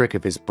was no trick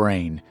of his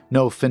brain,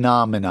 no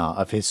phenomena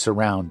of his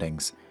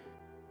surroundings.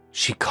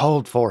 She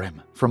called for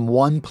him from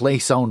one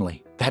place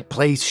only, that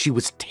place she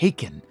was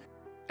taken,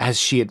 as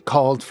she had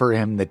called for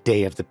him the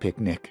day of the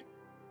picnic.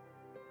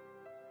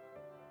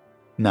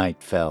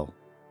 Night fell,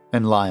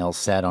 and Lyle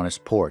sat on his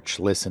porch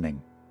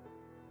listening.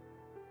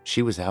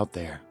 She was out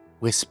there,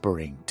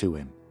 whispering to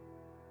him.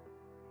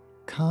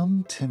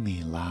 Come to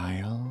me,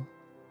 Lyle.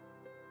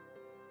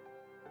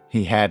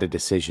 He had a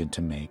decision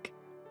to make,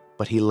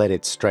 but he let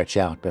it stretch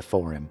out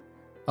before him,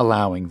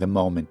 allowing the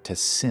moment to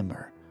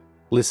simmer,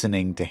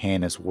 listening to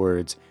Hannah's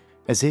words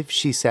as if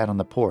she sat on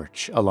the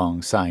porch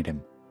alongside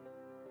him.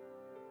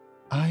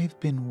 I've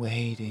been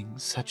waiting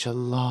such a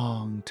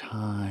long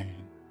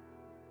time.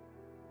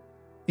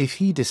 If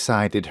he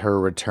decided her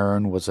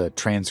return was a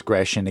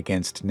transgression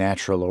against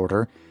natural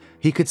order,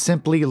 he could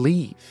simply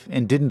leave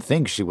and didn't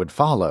think she would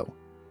follow.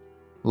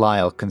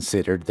 Lyle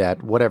considered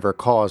that whatever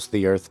caused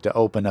the earth to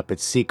open up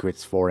its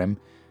secrets for him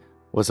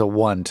was a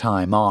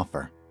one-time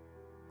offer.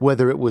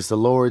 Whether it was the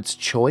Lord's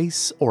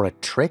choice or a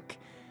trick,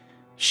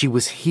 she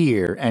was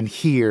here and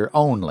here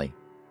only.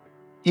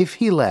 If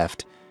he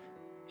left,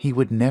 he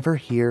would never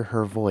hear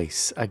her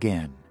voice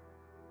again.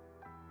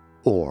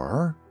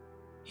 Or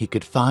he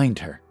could find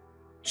her.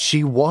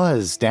 She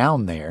was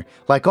down there,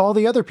 like all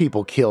the other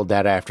people killed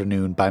that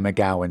afternoon by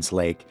McGowan's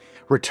Lake,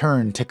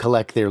 returned to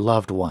collect their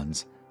loved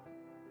ones.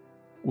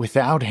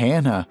 Without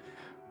Hannah,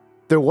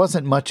 there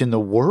wasn't much in the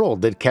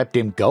world that kept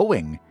him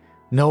going.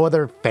 No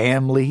other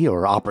family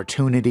or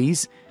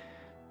opportunities.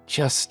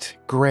 Just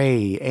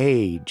gray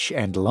age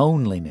and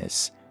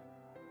loneliness.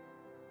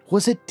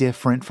 Was it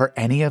different for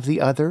any of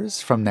the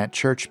others from that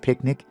church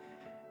picnic?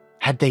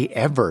 Had they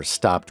ever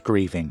stopped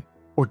grieving?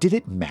 Or did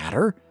it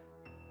matter?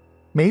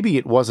 Maybe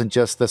it wasn't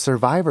just the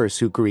survivors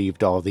who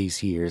grieved all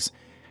these years.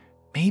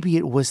 Maybe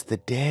it was the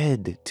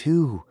dead,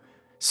 too,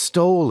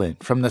 stolen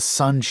from the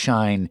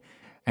sunshine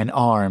and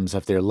arms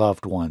of their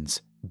loved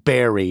ones,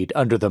 buried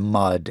under the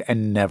mud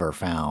and never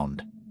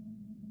found.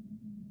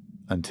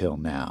 Until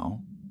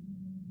now.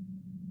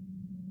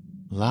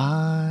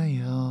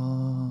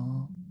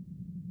 Lyle.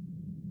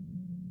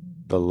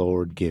 The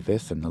Lord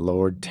giveth and the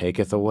Lord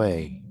taketh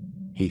away,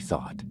 he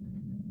thought.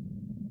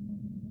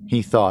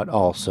 He thought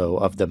also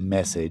of the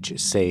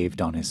message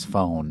saved on his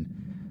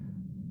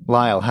phone.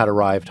 Lyle had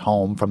arrived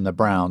home from the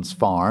Browns'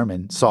 farm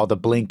and saw the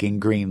blinking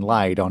green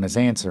light on his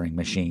answering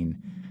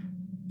machine.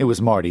 It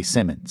was Marty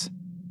Simmons.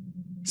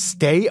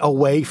 Stay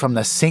away from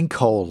the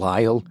sinkhole,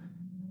 Lyle.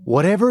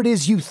 Whatever it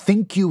is you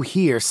think you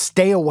hear,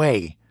 stay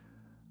away.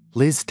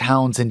 Liz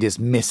Townsend is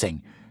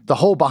missing. The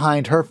hole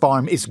behind her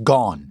farm is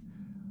gone.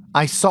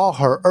 I saw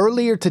her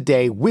earlier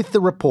today with the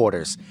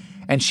reporters,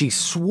 and she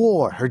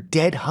swore her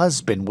dead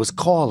husband was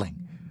calling.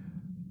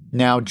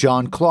 Now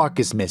John Clark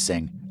is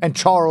missing, and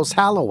Charles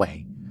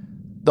Halloway.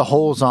 The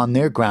holes on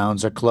their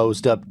grounds are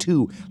closed up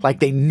too, like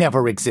they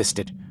never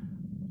existed.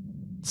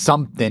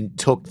 Something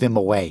took them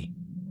away.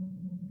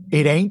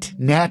 It ain't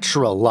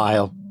natural,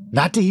 Lyle,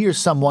 not to hear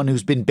someone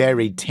who's been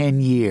buried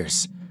 10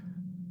 years.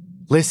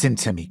 Listen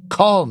to me.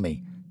 Call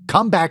me.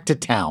 Come back to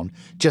town.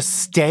 Just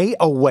stay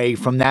away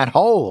from that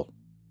hole.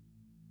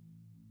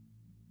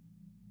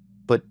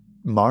 But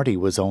Marty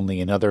was only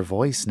another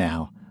voice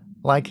now,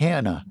 like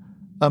Hannah,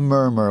 a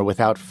murmur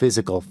without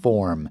physical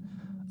form,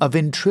 a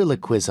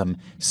ventriloquism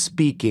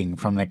speaking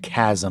from the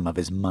chasm of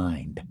his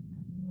mind.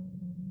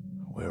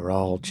 We're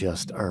all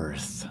just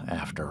Earth,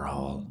 after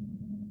all.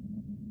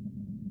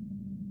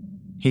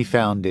 He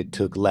found it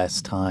took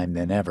less time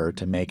than ever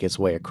to make his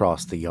way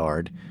across the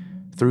yard,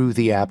 through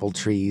the apple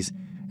trees,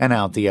 and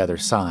out the other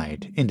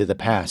side, into the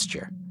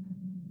pasture.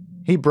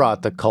 He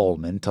brought the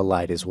Coleman to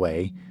light his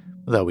way,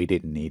 though he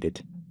didn't need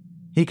it.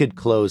 He could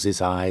close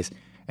his eyes,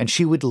 and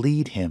she would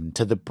lead him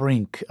to the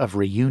brink of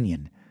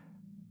reunion.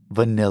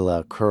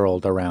 Vanilla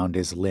curled around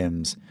his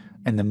limbs,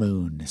 and the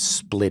moon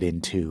split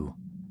in two.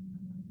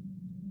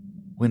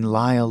 When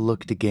Lyle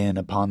looked again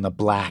upon the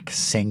black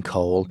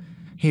sinkhole,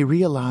 he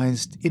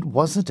realized it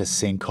wasn't a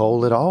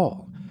sinkhole at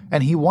all,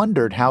 and he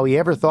wondered how he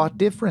ever thought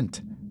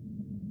different.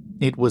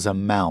 It was a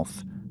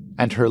mouth,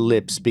 and her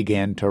lips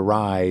began to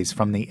rise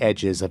from the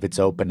edges of its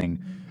opening,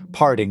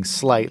 parting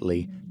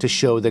slightly to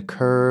show the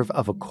curve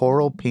of a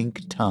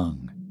coral-pink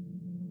tongue.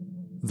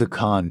 The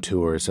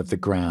contours of the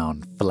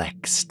ground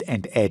flexed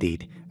and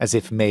eddied as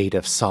if made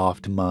of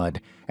soft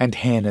mud, and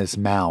Hannah's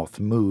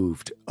mouth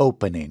moved,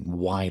 opening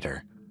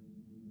wider.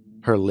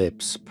 Her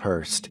lips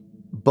pursed,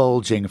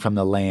 bulging from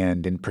the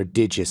land in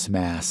prodigious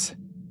mass,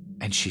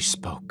 and she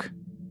spoke.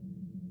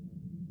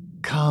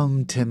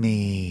 "Come to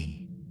me."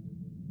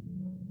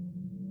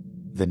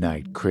 The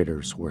night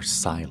critters were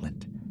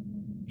silent.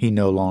 He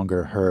no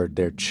longer heard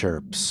their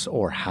chirps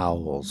or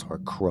howls or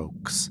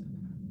croaks.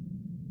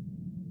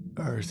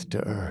 Earth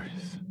to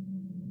earth,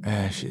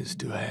 ashes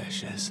to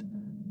ashes,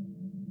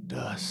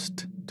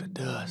 dust to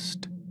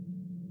dust.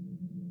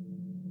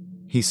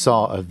 He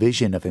saw a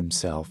vision of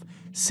himself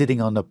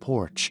sitting on the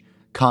porch,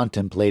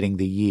 contemplating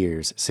the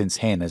years since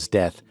Hannah's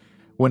death,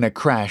 when a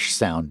crash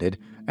sounded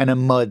and a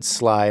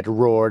mudslide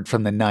roared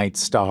from the night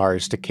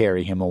stars to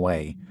carry him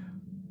away.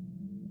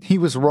 He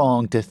was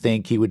wrong to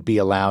think he would be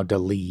allowed to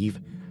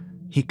leave.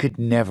 He could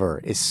never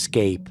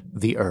escape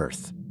the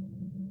earth.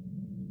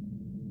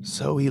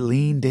 So he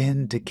leaned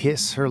in to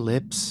kiss her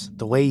lips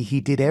the way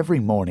he did every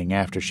morning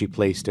after she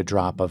placed a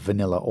drop of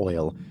vanilla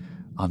oil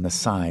on the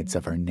sides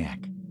of her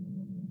neck.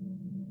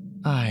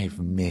 "I've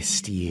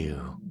missed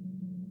you."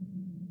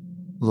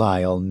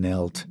 Lyle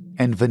knelt,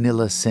 and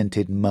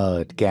vanilla-scented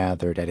mud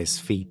gathered at his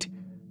feet.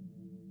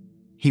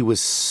 He was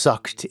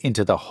sucked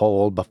into the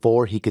hole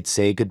before he could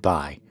say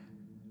goodbye.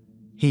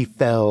 He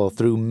fell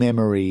through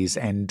memories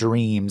and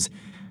dreams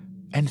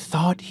and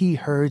thought he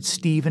heard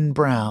Stephen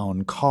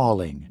Brown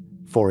calling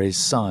for his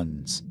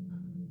sons.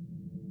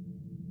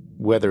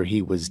 Whether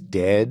he was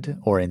dead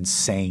or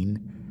insane,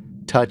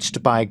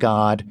 touched by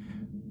God,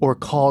 or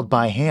called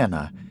by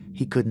Hannah,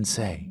 he couldn't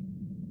say.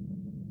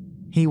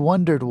 He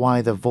wondered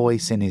why the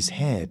voice in his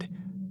head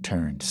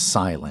turned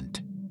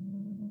silent.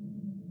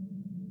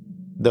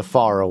 The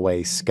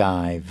faraway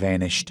sky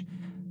vanished,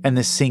 and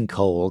the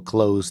sinkhole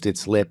closed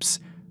its lips,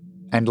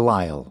 and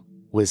Lyle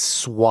was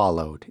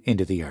swallowed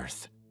into the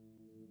earth.